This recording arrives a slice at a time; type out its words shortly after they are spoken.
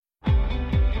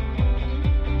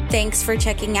Thanks for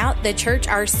checking out the Church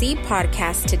RC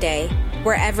podcast today.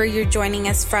 Wherever you're joining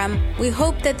us from, we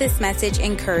hope that this message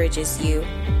encourages you.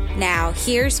 Now,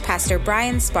 here's Pastor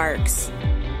Brian Sparks.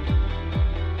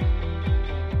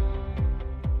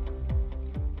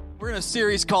 We're in a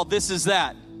series called This Is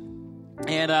That.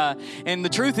 And the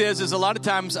truth is a lot of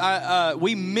times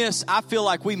I feel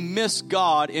like we miss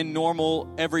God in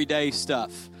normal everyday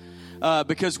stuff.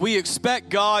 Because we expect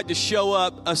God to show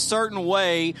up a certain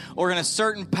way or in a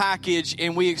certain package,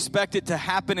 and we expect it to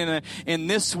happen in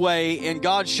this way, and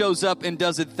God shows up and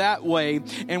does it that way,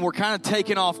 and we're kind of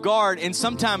taken off guard. And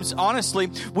sometimes, honestly,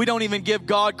 we don't even give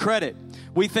God credit.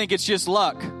 We think it's just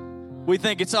luck. We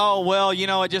think it's,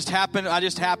 it just happened. I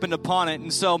just happened upon it.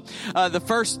 And so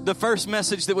the first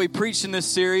message that we preached in this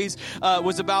series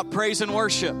was about praise and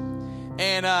worship.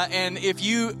 And if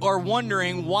you are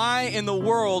wondering why in the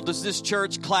world does this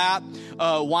church clap,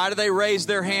 why do they raise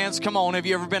their hands? Come on, have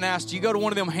you ever been asked? Do you go to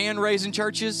one of them hand-raising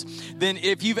churches? Then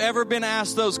if you've ever been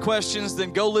asked those questions,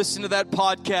 then go listen to that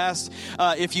podcast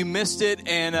if you missed it,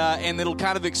 and it'll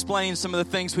kind of explain some of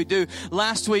the things we do.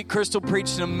 Last week, Crystal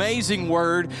preached an amazing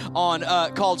word on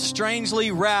called strangely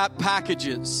wrapped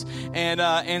packages,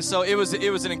 and so it was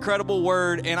an incredible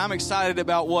word, and I'm excited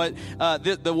about what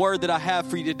the word that I have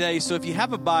for you today. So if you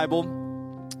have a Bible,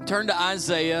 turn to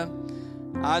Isaiah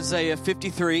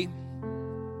 53.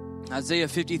 Isaiah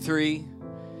 53.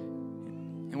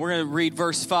 And we're going to read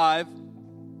verse 5.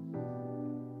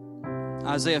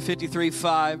 Isaiah 53,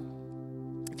 5.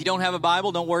 If you don't have a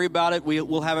Bible, don't worry about it.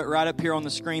 We'll have it right up here on the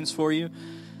screens for you.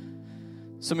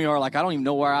 Some of you are like, I don't even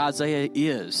know where Isaiah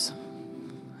is.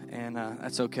 And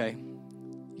that's okay.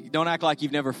 Don't act like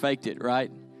you've never faked it,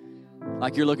 right?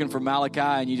 Like you're looking for Malachi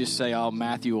and you just say, oh,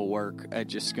 Matthew will work.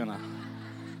 It's gonna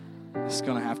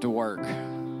have to work.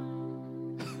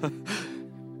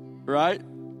 Right?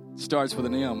 Starts with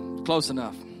an M. Close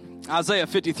enough. Isaiah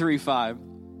 53, 5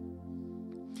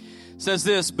 says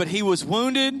this, but he was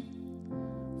wounded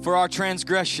for our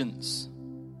transgressions.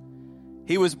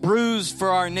 He was bruised for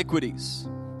our iniquities.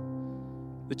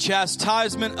 The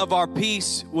chastisement of our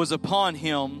peace was upon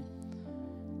him,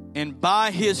 and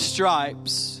by his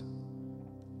stripes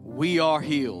we are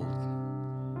healed.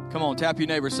 Come on, tap your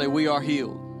neighbor, say, we are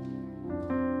healed.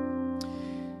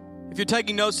 If you're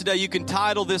taking notes today, you can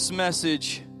title this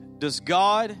message, Does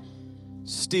God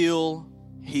Still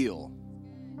Heal?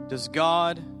 Does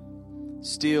God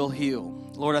still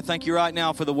heal? Lord, I thank you right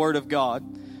now for the word of God.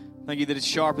 Thank you that it's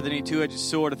sharper than any two-edged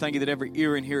sword. I thank you that every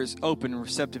ear in here is open and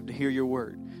receptive to hear your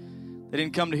word. They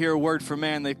didn't come to hear a word from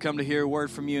man. They've come to hear a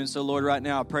word from you. And so, Lord, right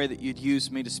now I pray that you'd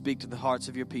use me to speak to the hearts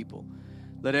of your people.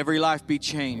 Let every life be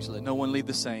changed. Let no one leave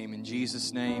the same. In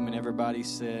Jesus' name. And everybody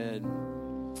said,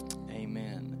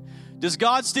 amen. Does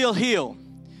God still heal?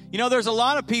 You know, there's a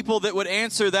lot of people that would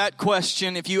answer that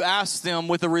question if you asked them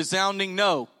with a resounding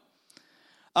no.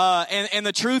 And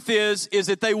the truth is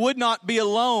that they would not be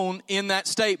alone in that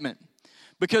statement.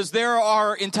 Because there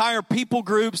are entire people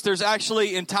groups. There's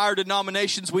actually entire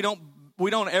denominations. We don't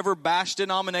ever bash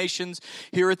denominations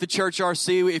here at the Church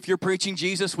RC. If you're preaching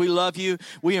Jesus, we love you.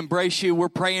 We embrace you. We're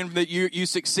praying that you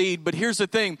succeed. But here's the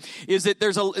thing, is that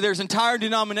there's entire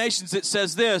denominations that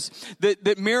says this,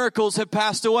 that miracles have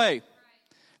passed away.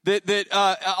 That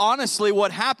honestly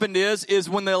what happened is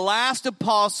when the last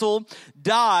apostle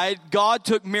died, God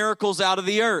took miracles out of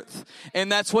the earth.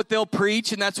 And that's what they'll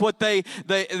preach, and that's what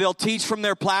they'll teach from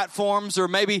their platforms, or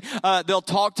maybe they'll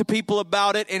talk to people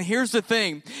about it. And here's the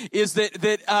thing, is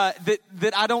that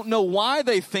I don't know why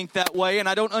they think that way, and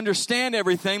I don't understand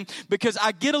everything, because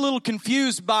I get a little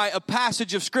confused by a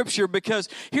passage of Scripture. Because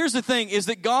here's the thing, is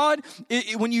that God,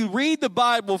 when you read the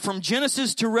Bible from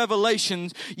Genesis to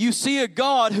Revelations, you see a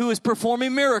God who is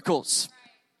performing miracles.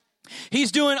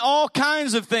 He's doing all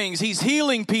kinds of things. He's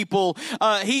healing people.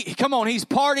 He's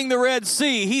parting the Red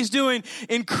Sea. He's doing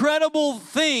incredible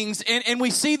things. And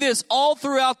we see this all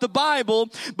throughout the Bible.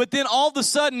 But then all of a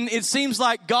sudden, it seems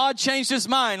like God changed his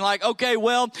mind. Like, okay,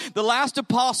 well, the last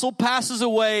apostle passes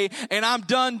away and I'm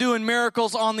done doing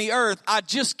miracles on the earth. I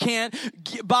just can't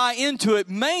buy into it.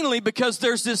 Mainly because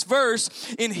there's this verse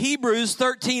in Hebrews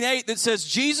 13:8 that says,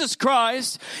 Jesus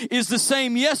Christ is the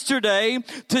same yesterday,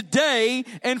 today,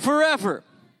 and forever.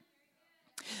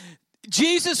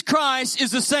 Jesus Christ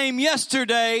is the same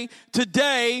yesterday,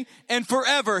 today, and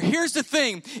forever. Here's the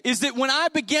thing, is that when I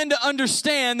begin to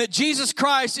understand that Jesus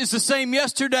Christ is the same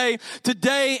yesterday,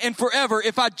 today, and forever,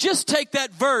 if I just take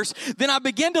that verse, then I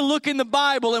begin to look in the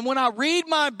Bible, and when I read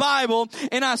my Bible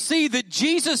and I see that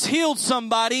Jesus healed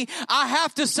somebody, I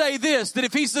have to say this, that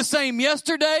if he's the same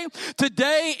yesterday,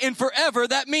 today, and forever,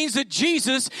 that means that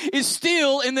Jesus is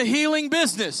still in the healing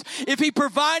business. If he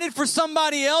provided for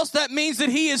somebody else, that means that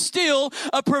he is still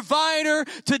a provider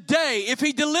today. If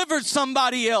he delivered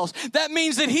somebody else, that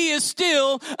means that he is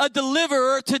still a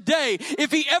deliverer today.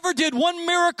 If he ever did one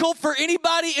miracle for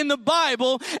anybody in the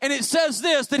Bible, and it says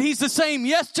this, that he's the same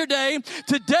yesterday,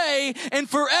 today, and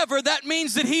forever, that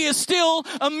means that he is still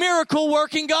a miracle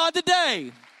working God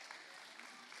today.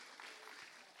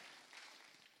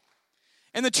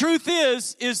 And the truth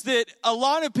is that a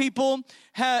lot of people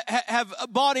have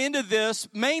bought into this.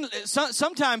 Mainly,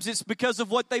 sometimes it's because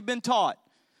of what they've been taught.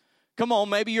 Come on,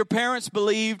 maybe your parents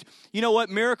believed, you know what,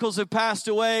 miracles have passed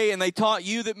away, and they taught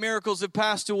you that miracles have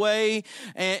passed away,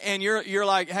 and you're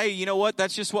like, hey, you know what,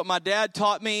 that's just what my dad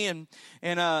taught me, and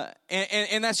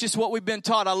that's just what we've been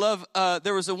taught. I love,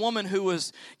 there was a woman who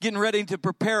was getting ready to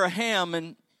prepare a ham,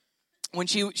 and when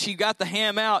she got the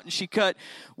ham out, and she cut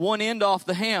one end off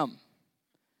the ham,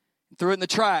 threw it in the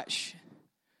trash.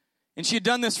 And she had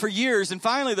done this for years, and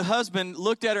finally the husband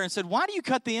looked at her and said, why do you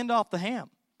cut the end off the ham?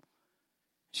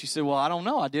 She said, well, I don't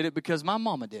know. I did it because my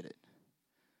mama did it.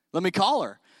 Let me call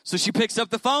her. So she picks up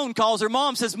the phone, calls her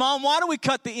mom, says, Mom, why do we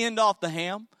cut the end off the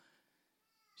ham?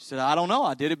 She said, I don't know.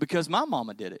 I did it because my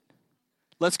mama did it.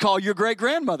 Let's call your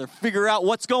great-grandmother, figure out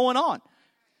what's going on.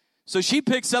 So she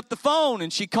picks up the phone,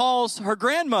 and she calls her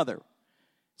grandmother.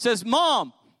 Says,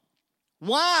 Mom,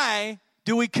 why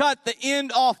do we cut the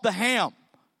end off the ham?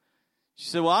 She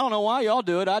said, well, I don't know why y'all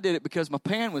do it. I did it because my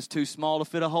pan was too small to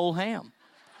fit a whole ham.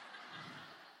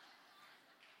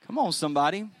 Come on,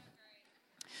 somebody.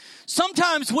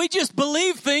 Sometimes we just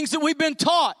believe things that we've been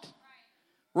taught.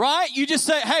 Right? You just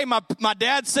say, hey, my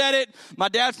dad said it. My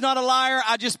dad's not a liar.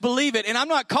 I just believe it. And I'm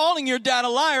not calling your dad a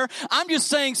liar. I'm just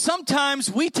saying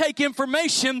sometimes we take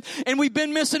information and we've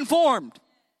been misinformed.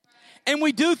 And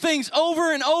we do things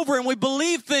over and over, and we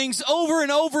believe things over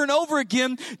and over and over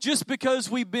again just because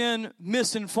we've been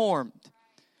misinformed.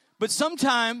 But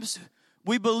sometimes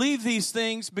we believe these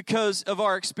things because of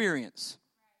our experience.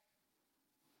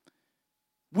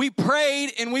 We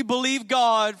prayed and we believed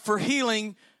God for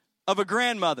healing of a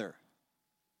grandmother.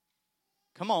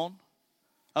 Come on.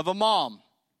 Of a mom.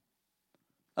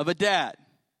 Of a dad.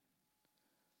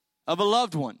 Of a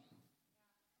loved one.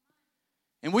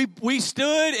 And we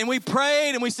stood and we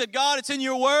prayed and we said, God, it's in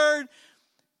your word.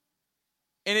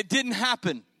 And it didn't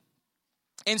happen.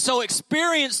 And so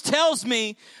experience tells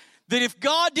me that if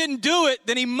God didn't do it,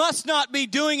 then he must not be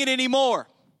doing it anymore.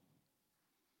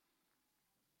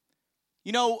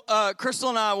 You know, Crystal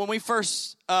and I, when we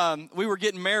first, we were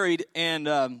getting married, and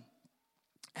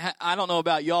I don't know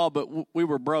about y'all, but we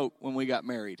were broke when we got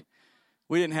married.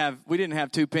 We didn't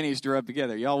have 2 pennies to rub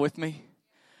together. Y'all with me?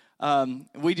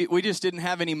 We just didn't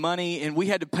have any money, and we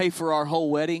had to pay for our whole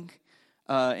wedding.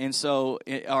 And so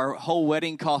our whole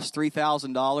wedding cost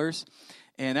 $3,000.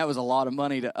 And that was a lot of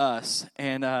money to us.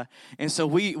 And so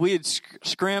we had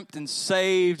scrimped and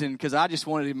saved, and because I just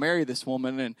wanted to marry this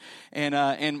woman,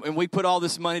 and we put all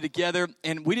this money together,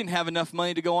 and we didn't have enough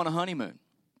money to go on a honeymoon.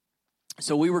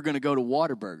 So we were going to go to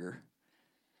Whataburger.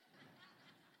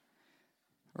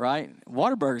 Right?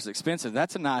 Whataburger's expensive.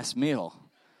 That's a nice meal.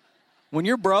 When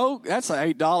you're broke, that's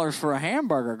like $8 for a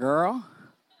hamburger, girl.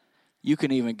 You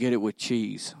can even get it with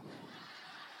cheese.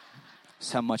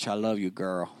 That's how much I love you,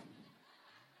 girl.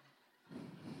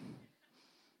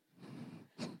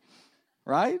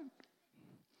 Right?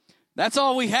 That's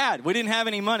all we had. We didn't have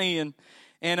any money,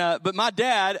 but my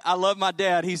dad, I love my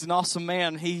dad. He's an awesome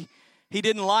man. He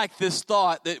didn't like this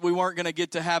thought that we weren't going to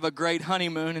get to have a great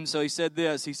honeymoon, and so he said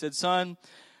this. He said, "Son,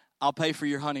 I'll pay for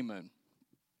your honeymoon."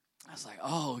 I was like,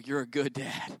 "Oh, you're a good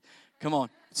dad. Come on,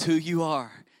 it's who you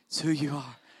are. It's who you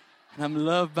are, and I'm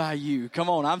loved by you." Come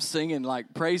on, I'm singing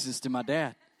like praises to my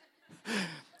dad.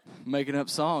 Making up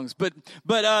songs. But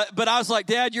I was like,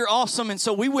 Dad, you're awesome. And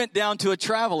so we went down to a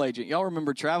travel agent. Y'all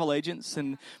remember travel agents?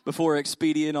 And before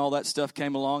Expedia and all that stuff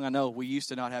came along, I know we used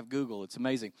to not have Google. It's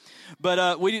amazing.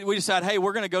 But we decided, hey,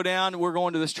 we're going to go down. We're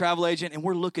going to this travel agent, and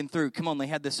we're looking through. Come on, they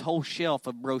had this whole shelf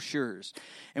of brochures.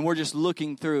 And we're just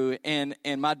looking through. And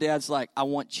my dad's like, I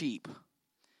want cheap.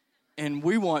 And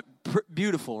we want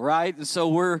beautiful, right? And so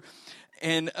we're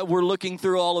looking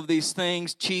through all of these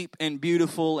things, cheap and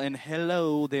beautiful, and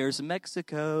hello, there's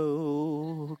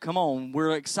Mexico. Come on,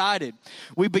 we're excited.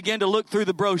 We begin to look through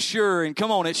the brochure, and come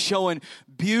on, it's showing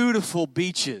beautiful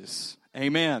beaches.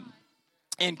 Amen.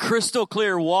 and crystal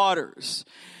clear waters.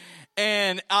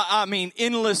 And I mean,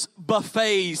 endless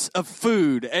buffets of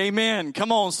food. Amen.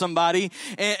 Come on, somebody.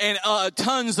 And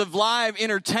tons of live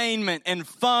entertainment and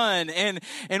fun. And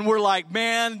we're like,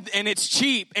 man, and it's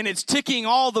cheap and it's ticking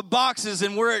all the boxes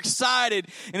and we're excited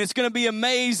and it's going to be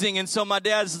amazing. And so my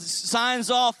dad signs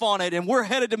off on it and we're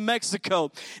headed to Mexico.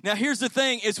 Now, here's the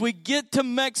thing is we get to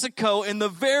Mexico and the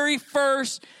very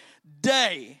first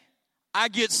day I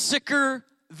get sicker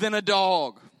than a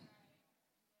dog.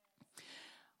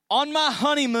 On my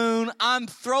honeymoon, I'm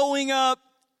throwing up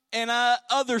and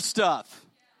other stuff.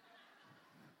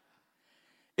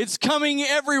 It's coming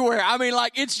everywhere. I mean,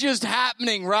 like, it's just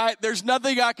happening, right? There's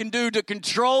nothing I can do to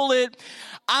control it.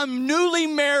 I'm newly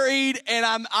married, and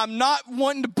I'm not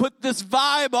wanting to put this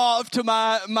vibe off to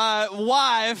my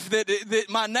wife, that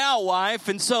my now wife.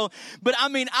 And so, but I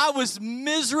mean, I was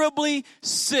miserably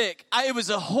sick. It was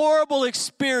a horrible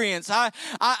experience. I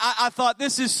thought,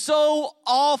 this is so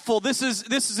awful. This is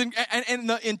and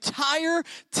the entire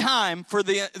time for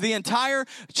the entire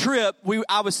trip,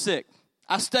 I was sick.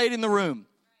 I stayed in the room.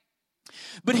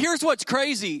 But here's what's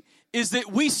crazy is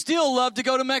that we still love to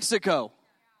go to Mexico.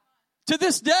 To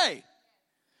this day,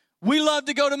 we love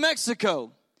to go to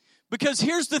Mexico. Because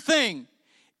here's the thing,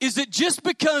 is that just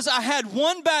because I had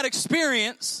one bad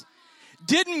experience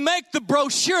didn't make the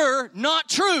brochure not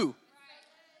true.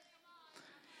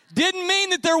 Didn't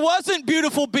mean that there wasn't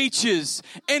beautiful beaches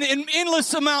and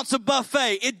endless amounts of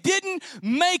buffet. It didn't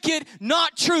make it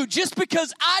not true. Just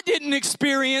because I didn't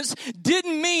experience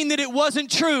didn't mean that it wasn't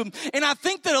true. And I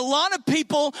think that a lot of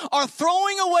people are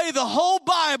throwing away the whole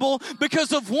Bible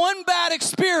because of one bad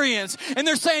experience. And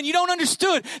they're saying, you don't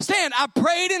understand. I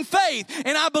prayed in faith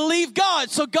and I believe God.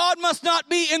 So God must not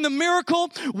be in the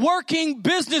miracle working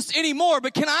business anymore.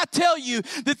 But can I tell you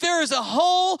that there is a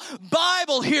whole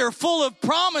Bible here full of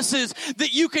promises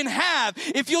that you can have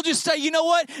if you'll just say, you know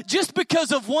what? Just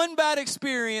because of one bad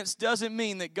experience doesn't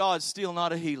mean that God's still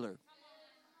not a healer.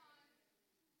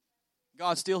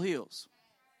 God still heals.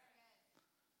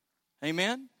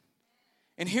 Amen?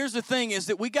 And here's the thing is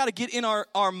that we got to get in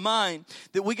our mind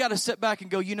that we got to sit back and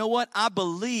go, you know what? I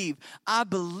believe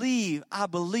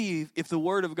if the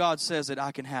Word of God says it,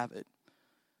 I can have it.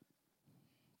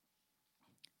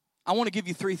 I want to give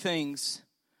you three things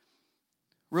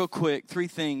real quick, three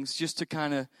things just to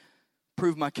kind of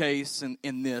prove my case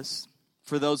in this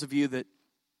for those of you that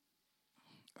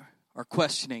are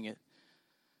questioning it.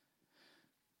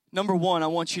 Number one, I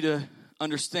want you to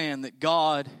understand that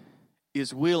God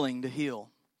is willing to heal.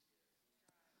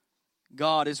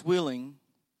 God is willing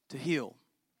to heal.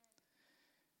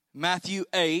 Matthew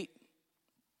 8,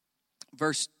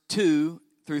 verse 2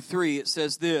 through 3, it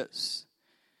says this.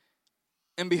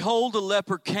 And behold, a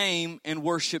leper came and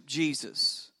worshiped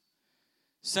Jesus,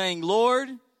 saying, Lord,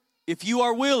 if you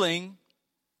are willing,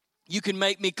 you can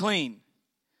make me clean.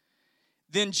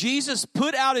 Then Jesus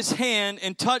put out his hand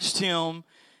and touched him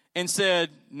and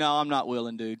said, no, I'm not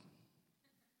willing, dude.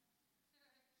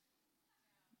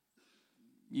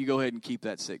 You go ahead and keep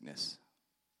that sickness.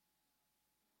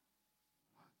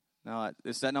 No,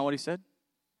 is that not what he said?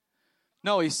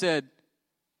 No, he said,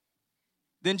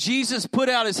 then Jesus put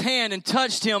out his hand and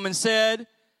touched him and said,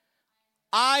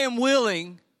 I am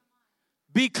willing,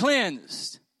 be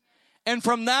cleansed. And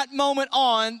from that moment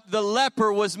on, the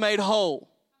leper was made whole.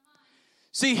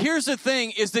 See, here's the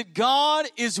thing, is that God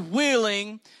is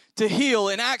willing to heal.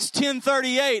 In Acts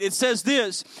 10:38, it says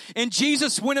this, and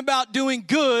Jesus went about doing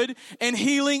good and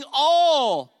healing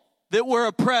all that were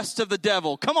oppressed of the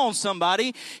devil. Come on,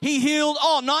 somebody. He healed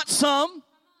all, not some.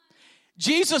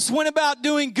 Jesus went about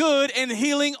doing good and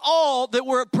healing all that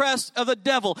were oppressed of the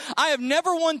devil. I have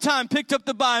never one time picked up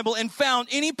the Bible and found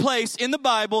any place in the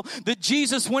Bible that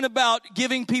Jesus went about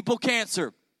giving people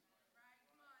cancer.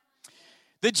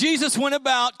 That Jesus went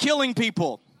about killing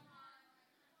people.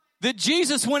 That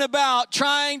Jesus went about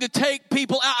trying to take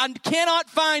people out. I cannot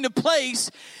find a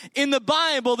place in the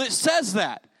Bible that says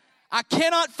that. I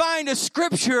cannot find a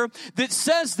scripture that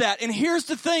says that. And here's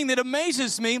the thing that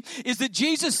amazes me is that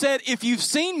Jesus said, if you've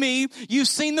seen me, you've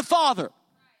seen the Father.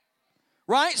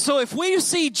 Right? So if we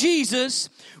see Jesus,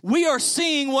 we are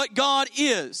seeing what God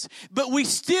is. But we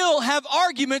still have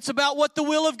arguments about what the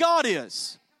will of God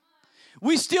is.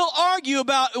 We still argue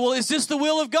about, well, is this the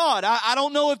will of God? I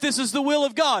don't know if this is the will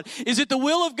of God. Is it the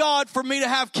will of God for me to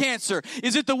have cancer?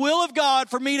 Is it the will of God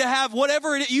for me to have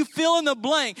whatever it is? You fill in the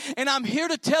blank. And I'm here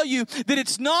to tell you that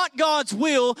it's not God's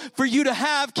will for you to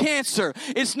have cancer.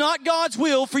 It's not God's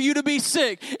will for you to be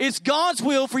sick. It's God's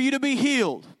will for you to be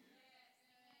healed.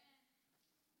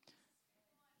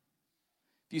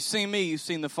 If you've seen me, you've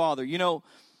seen the Father. You know,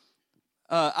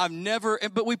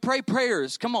 but we pray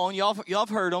prayers. Come on, y'all have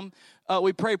heard them.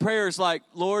 We pray prayers like,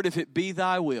 Lord, if it be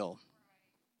thy will.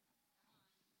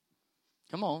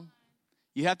 Come on.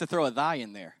 You have to throw a thy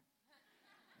in there.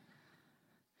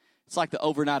 It's like the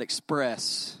overnight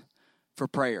express for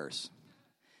prayers.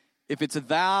 If it's a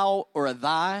thou or a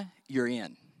thy, you're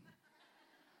in.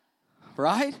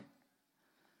 Right?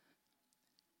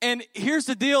 And here's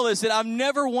the deal is that I've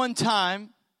never one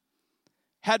time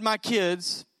had my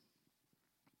kids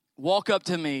walk up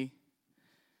to me and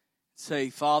say,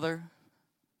 Father,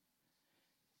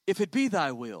 if it be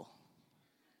thy will,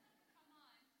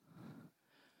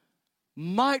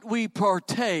 might we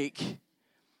partake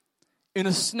in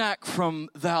a snack from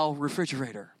thou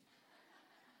refrigerator?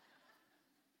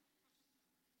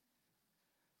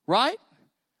 Right?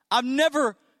 I've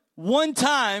never one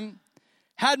time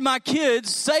had my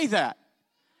kids say that.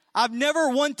 I've never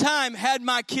one time had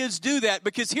my kids do that,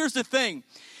 because here's the thing,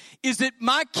 is that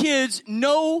my kids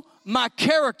know my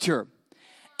character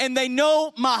and they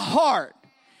know my heart.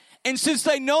 And since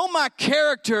they know my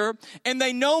character and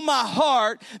they know my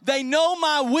heart, they know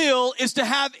my will is to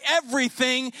have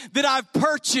everything that I've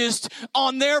purchased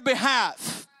on their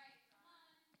behalf.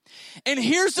 And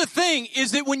here's the thing,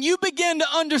 is that when you begin to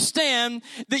understand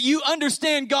that you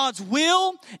understand God's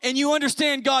will and you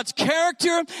understand God's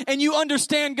character and you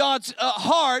understand God's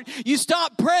heart, you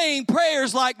stop praying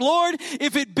prayers like, Lord,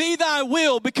 if it be thy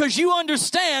will, because you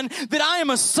understand that I am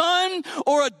a son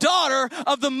or a daughter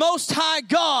of the Most High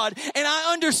God, and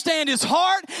I understand his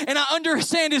heart and I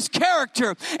understand his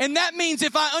character. And that means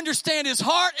if I understand his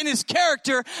heart and his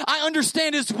character, I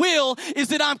understand his will is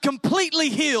that I'm completely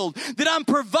healed, that I'm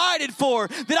provided for,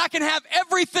 that I can have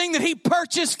everything that he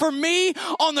purchased for me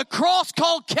on the cross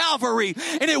called Calvary.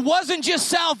 And it wasn't just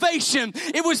salvation,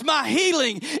 it was my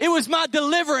healing, it was my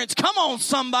deliverance. Come on,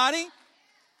 somebody. That's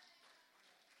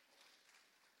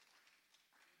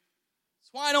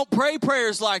why I don't pray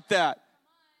prayers like that.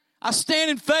 I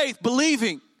stand in faith,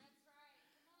 believing.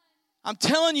 I'm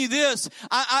telling you this,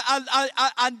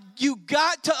 you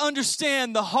got to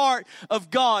understand the heart of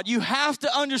God. You have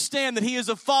to understand that he is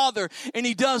a father and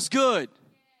he does good.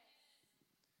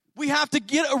 We have to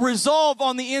get a resolve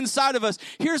on the inside of us.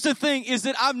 Here's the thing, is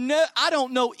that I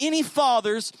don't know any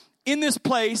fathers in this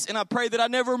place, and I pray that I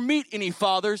never meet any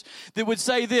fathers that would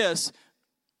say this,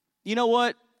 you know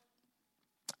what,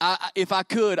 if I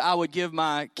could, I would give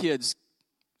my kids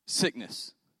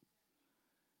sickness.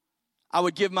 I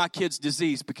would give my kids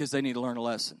disease because they need to learn a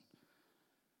lesson.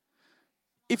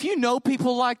 If you know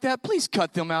people like that, please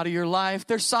cut them out of your life.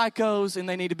 They're psychos and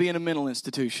they need to be in a mental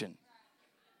institution.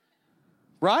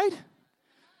 Right?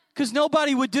 Because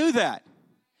nobody would do that.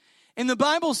 And the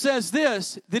Bible says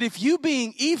this, that if you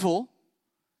being evil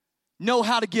know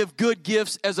how to give good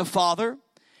gifts as a father,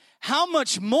 how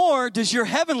much more does your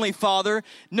heavenly Father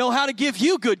know how to give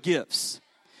you good gifts?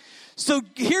 So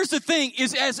here's the thing,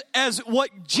 is as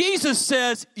what Jesus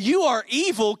says, you are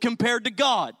evil compared to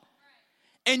God.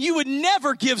 And you would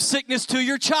never give sickness to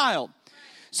your child.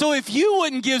 So if you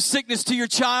wouldn't give sickness to your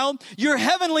child, your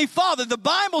heavenly Father, the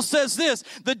Bible says this,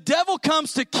 the devil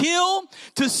comes to kill,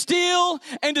 to steal,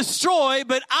 and destroy,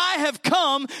 but I have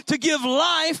come to give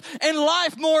life and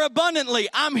life more abundantly.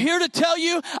 I'm here to tell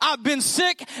you, I've been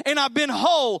sick and I've been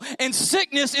whole, and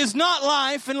sickness is not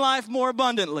life and life more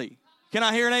abundantly. Can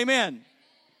I hear an amen?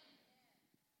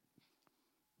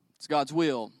 It's God's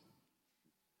will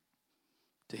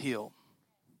to heal.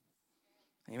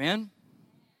 Amen?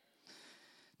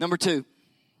 Number 2,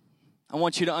 I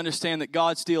want you to understand that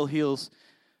God still heals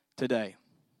today.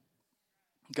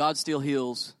 God still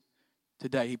heals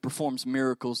today. He performs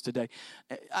miracles today.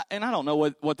 And I don't know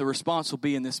what the response will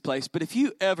be in this place, but if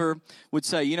you ever would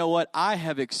say, you know what, I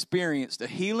have experienced a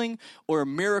healing or a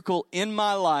miracle in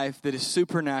my life that is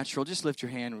supernatural, just lift your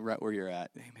hand right where you're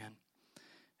at. Amen.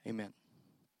 Amen.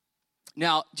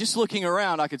 Now, just looking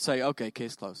around, I could say, okay,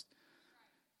 case closed.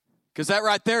 Because that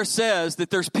right there says that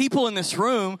there's people in this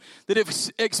room that have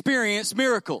experienced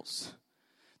miracles.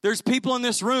 There's people in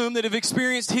this room that have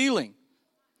experienced healing.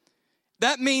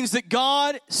 That means that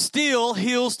God still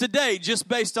heals today, just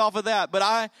based off of that. But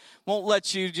I won't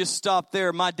let you just stop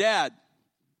there. My dad,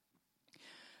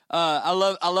 I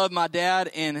love my dad,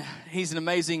 and he's an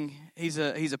amazing. He's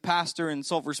a pastor in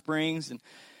Sulphur Springs, and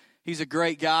he's a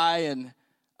great guy. And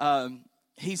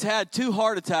he's had 2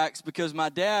 heart attacks because my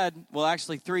dad, well,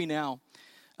 actually 3 now,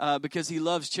 because he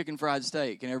loves chicken fried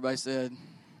steak, and everybody said.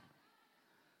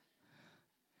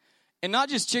 And not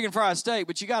just chicken fried steak,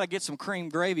 but you got to get some cream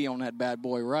gravy on that bad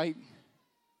boy, right?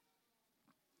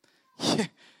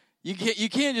 You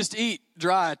can't just eat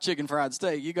dry chicken fried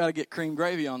steak. You got to get cream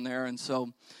gravy on there. And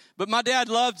so, But my dad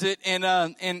loved it,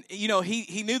 and you know,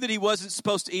 he knew that he wasn't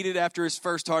supposed to eat it after his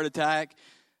first heart attack,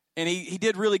 and he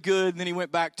did really good, and then he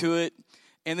went back to it,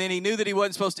 and then he knew that he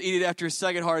wasn't supposed to eat it after his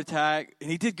second heart attack,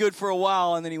 and he did good for a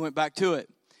while, and then he went back to it.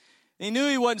 And he knew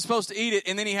he wasn't supposed to eat it,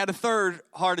 and then he had a third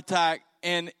heart attack,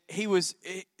 and he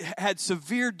had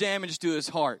severe damage to his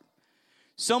heart.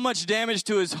 So much damage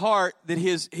to his heart that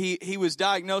he was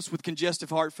diagnosed with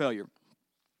congestive heart failure.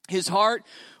 His heart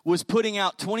was putting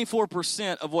out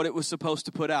 24% of what it was supposed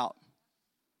to put out.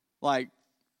 Like,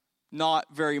 not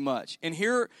very much. And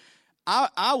here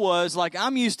I was, like,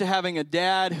 I'm used to having a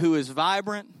dad who is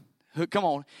vibrant.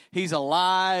 He's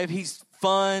alive. He's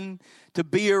fun to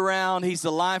be around. He's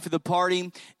the life of the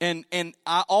party. And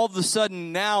all of a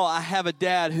sudden now I have a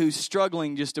dad who's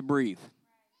struggling just to breathe.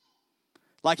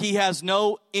 Like, he has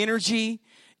no energy.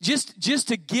 Just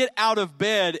to get out of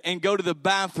bed and go to the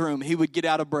bathroom, he would get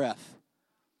out of breath.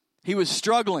 He was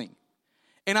struggling.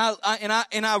 And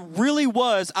I really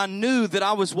was. I knew that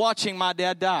I was watching my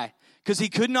dad die because he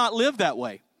could not live that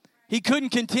way. He couldn't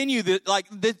continue that.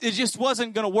 It just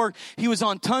wasn't going to work. He was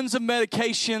on tons of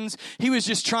medications. He was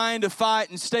just trying to fight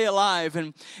and stay alive.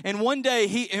 And one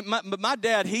day, my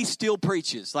dad, he still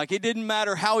preaches. Like, it didn't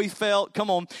matter how he felt. Come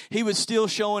on, he was still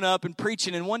showing up and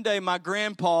preaching. And one day, my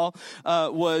grandpa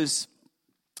was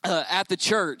at the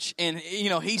church, and you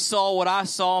know, he saw what I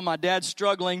saw. My dad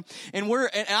struggling, and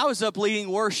I was up leading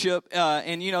worship,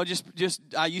 and you know, just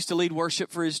I used to lead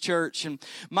worship for his church, and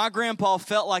my grandpa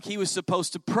felt like he was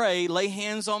supposed to pray, lay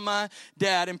hands on my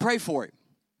dad, and pray for him.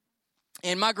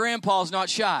 And my grandpa's not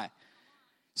shy,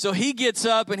 so he gets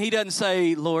up and he doesn't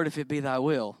say, "Lord, if it be Thy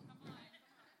will."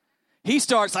 He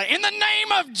starts like, "In the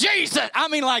name of Jesus." I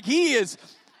mean, like, he is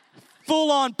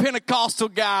full on Pentecostal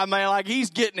guy, man. Like,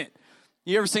 he's getting it.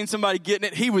 You ever seen somebody getting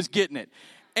it? He was getting it.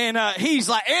 And he's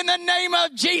like, "In the name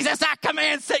of Jesus, I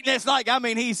command sickness." Like, I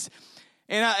mean,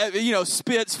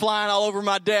 spit's flying all over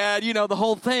my dad, you know, the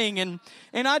whole thing. And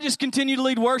I just continue to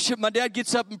lead worship. My dad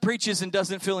gets up and preaches and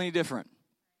doesn't feel any different.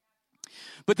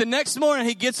 But the next morning,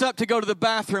 he gets up to go to the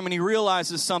bathroom and he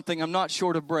realizes something. I'm not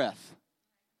short of breath.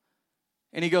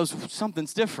 And he goes,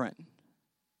 "Something's different."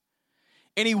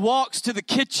 And he walks to the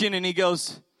kitchen and he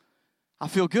goes, "I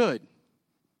feel good.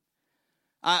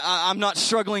 I'm not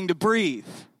struggling to breathe.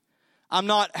 I'm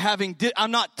not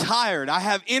tired. I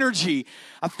have energy.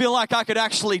 I feel like I could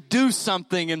actually do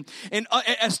something." And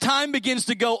as time begins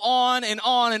to go on and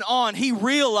on and on, he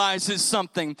realizes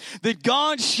something, that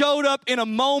God showed up in a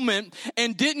moment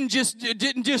and didn't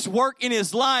just work in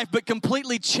his life, but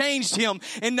completely changed him.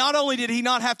 And not only did he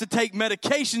not have to take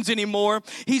medications anymore,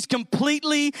 he's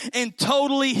completely and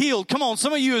totally healed. Come on,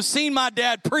 some of you have seen my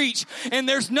dad preach, and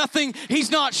there's nothing, he's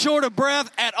not short of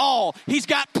breath at all. He's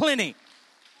got plenty.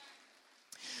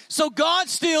 So God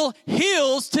still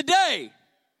heals today.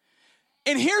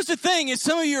 And here's the thing, is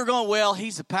some of you are going, "Well,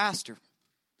 he's a pastor,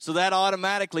 so that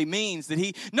automatically means that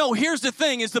No, here's the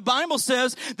thing, is the Bible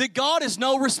says that God is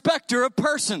no respecter of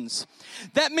persons.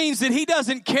 That means that he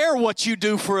doesn't care what you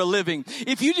do for a living.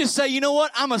 If you just say, "You know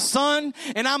what, I'm a son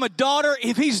and I'm a daughter,"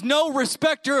 if he's no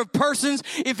respecter of persons,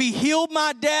 if he healed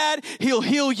my dad, he'll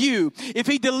heal you. If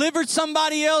he delivered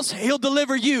somebody else, he'll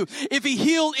deliver you. If he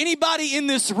healed anybody in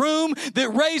this room that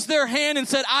raised their hand and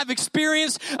said, "I've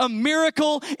experienced a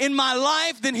miracle in my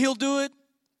life," then he'll do it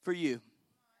for you.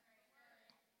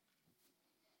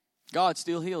 God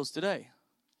still heals today.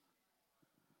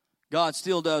 God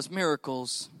still does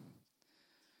miracles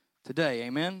today.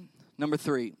 Amen. Number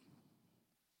 3.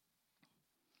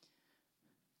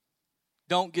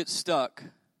 Don't get stuck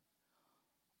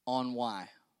on why.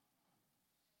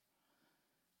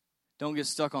 Don't get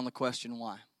stuck on the question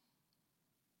why.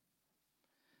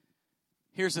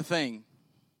 Here's the thing,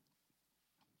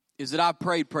 is that I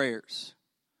prayed prayers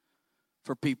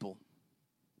for people.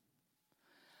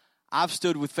 I've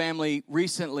stood with family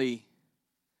recently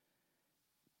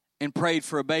and prayed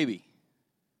for a baby,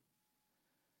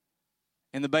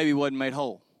 and the baby wasn't made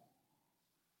whole.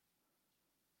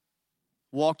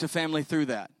 Walked a family through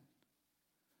that.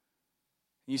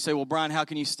 And you say, "Well, Brian, how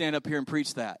can you stand up here and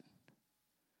preach that?"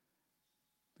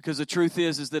 Because the truth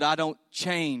is that I don't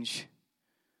change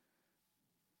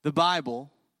the Bible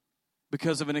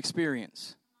because of an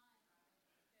experience.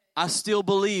 I still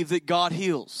believe that God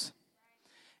heals.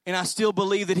 And I still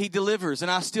believe that he delivers. And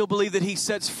I still believe that he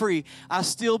sets free. I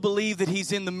still believe that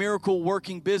he's in the miracle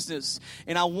working business.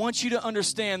 And I want you to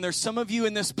understand, there's some of you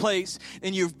in this place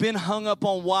and you've been hung up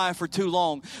on why for too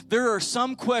long. There are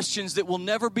some questions that will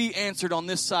never be answered on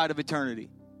this side of eternity.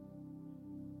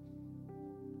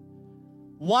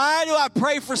 Why do I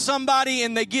pray for somebody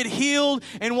and they get healed?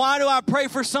 And why do I pray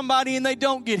for somebody and they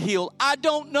don't get healed? I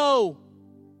don't know.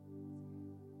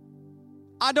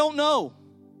 I don't know.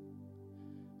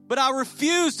 But I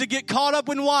refuse to get caught up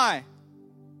in why.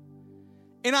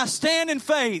 And I stand in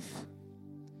faith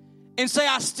and say,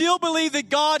 I still believe that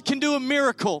God can do a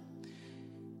miracle.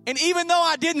 And even though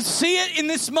I didn't see it in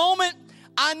this moment,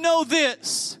 I know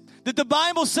this, that the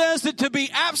Bible says that to be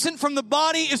absent from the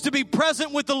body is to be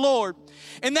present with the Lord.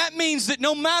 And that means that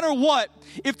no matter what,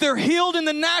 if they're healed in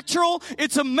the natural,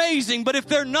 it's amazing. But if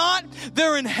they're not,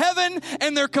 they're in heaven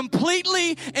and they're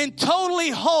completely and totally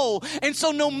whole. And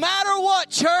so no matter what,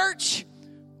 church,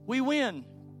 we win.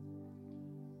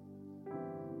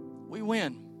 We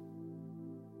win.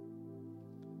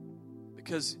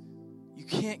 Because you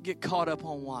can't get caught up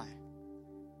on why.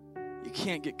 You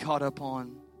can't get caught up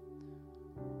on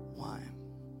why.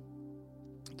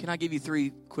 Can I give you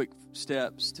 3 quick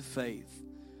steps to faith?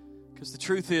 Because the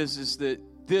truth is that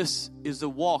this is a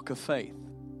walk of faith.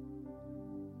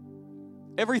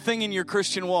 Everything in your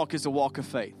Christian walk is a walk of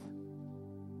faith.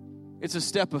 It's a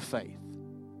step of faith.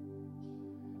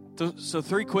 So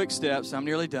 3 quick steps. I'm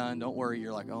nearly done. Don't worry.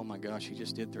 You're like, oh my gosh, he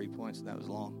just did 3 points and that was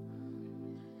long.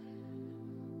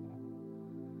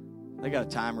 They got a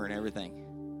timer and everything.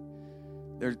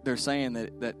 They're saying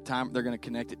that time they're going to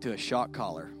connect it to a shock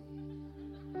collar.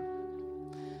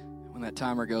 When that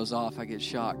timer goes off, I get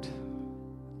shocked.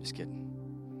 Just kidding.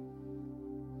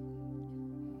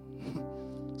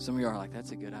 Some of you are like,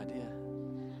 that's a good idea.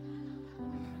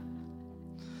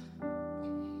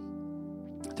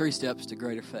 3 steps to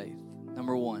greater faith.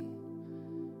 Number 1,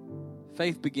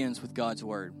 faith begins with God's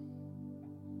word.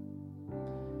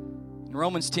 In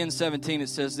Romans 10:17 it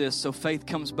says this, so faith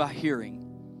comes by hearing,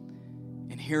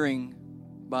 and hearing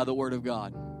by the word of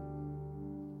God.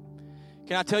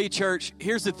 Can I tell you, church,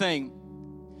 here's the thing,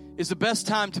 is the best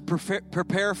time to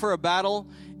prepare for a battle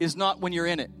is not when you're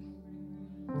in it.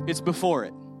 It's before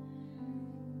it.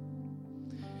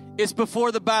 It's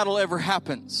before the battle ever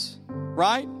happens,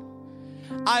 right?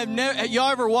 I've never, y'all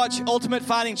ever watch Ultimate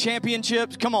Fighting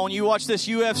Championships? Come on, you watch this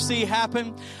UFC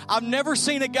happen. I've never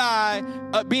seen a guy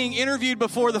being interviewed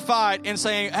before the fight and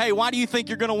saying, hey, why do you think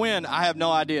you're going to win? I have no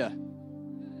idea.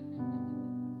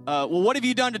 Well, what have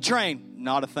you done to train?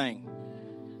 Not a thing.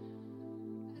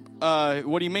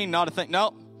 What do you mean, not a thing?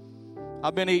 No,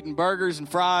 I've been eating burgers and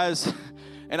fries,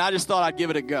 and I just thought I'd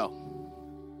give it a go.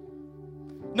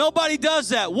 Nobody does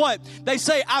that. What? They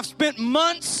say, I've spent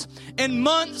months and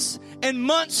months and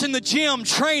months in the gym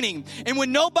training, and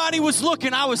when nobody was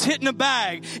looking, I was hitting a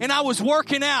bag, and I was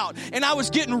working out, and I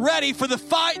was getting ready for the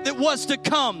fight that was to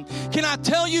come. Can I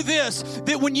tell you this,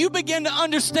 that when you begin to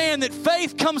understand that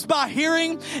faith comes by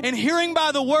hearing, and hearing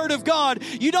by the word of God,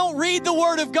 you don't read the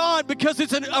word of God because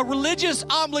it's a religious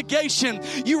obligation.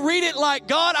 You read it like,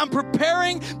 God, I'm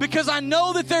preparing because I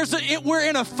know that we're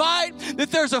in a fight,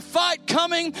 that there's a fight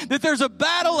coming, that there's a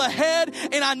battle ahead,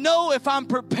 and I know if I'm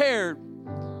prepared,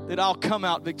 that I'll come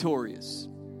out victorious.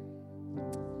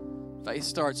 Faith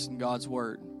starts in God's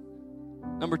word.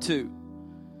 Number 2,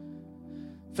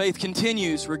 faith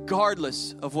continues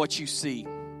regardless of what you see.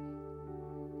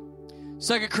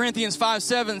 2 Corinthians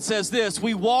 5:7 says this,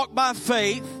 we walk by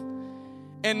faith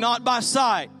and not by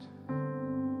sight.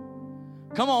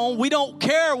 Come on, we don't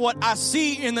care what I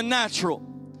see in the natural.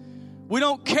 We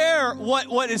don't care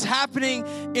what is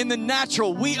happening in the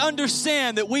natural. We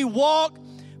understand that we walk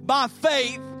by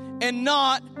faith and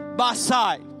not by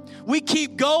sight. We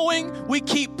keep going, we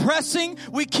keep pressing,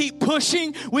 we keep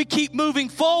pushing, we keep moving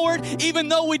forward. Even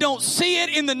though we don't see it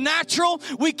in the natural,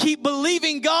 we keep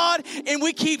believing God and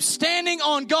we keep standing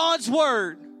on God's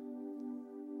word.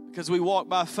 Because we walk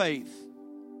by faith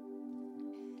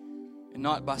and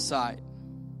not by sight.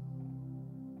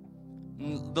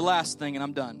 And the last thing, and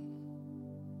I'm done,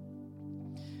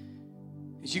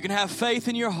 is you can have faith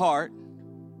in your heart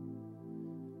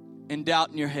and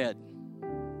doubt in your head.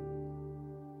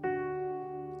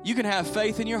 You can have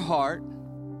faith in your heart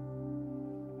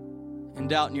and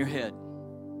doubt in your head.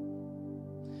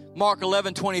 Mark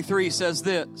 11:23 says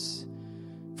this,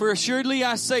 for assuredly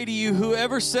I say to you,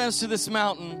 whoever says to this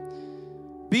mountain,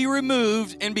 be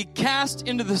removed and be cast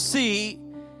into the sea,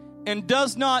 and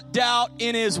does not doubt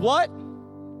in his what?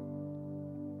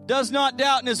 Does not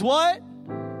doubt in his what?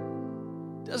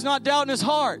 Does not doubt in his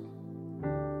heart.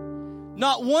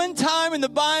 Not one time in the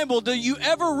Bible do you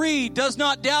ever read, does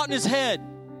not doubt in his head.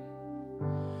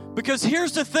 Because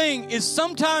here's the thing, is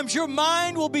sometimes your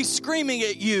mind will be screaming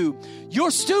at you, you're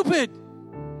stupid.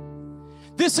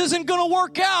 This isn't going to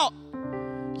work out.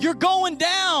 You're going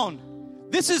down.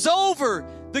 This is over.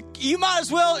 You might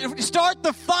as well start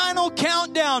the final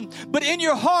countdown. But in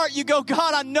your heart, you go,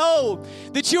 God, I know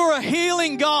that you're a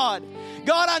healing God.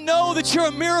 God, I know that you're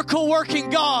a miracle working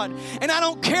God, and I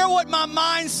don't care what my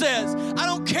mind says. I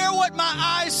don't care what my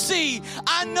eyes see.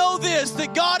 I know this,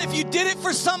 that God, if you did it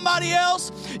for somebody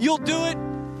else, you'll do it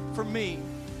for me.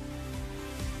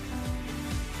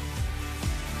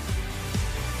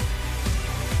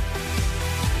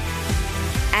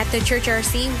 At the Church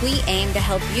RC, we aim to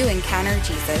help you encounter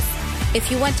Jesus. If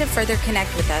you want to further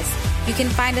connect with us, you can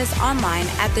find us online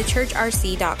at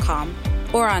thechurchrc.com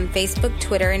or on Facebook,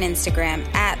 Twitter, and Instagram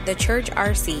at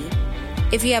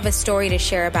thechurchrc. If you have a story to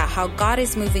share about how God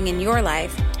is moving in your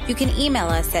life, you can email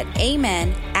us at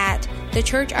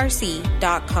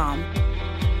amen@thechurchrc.com.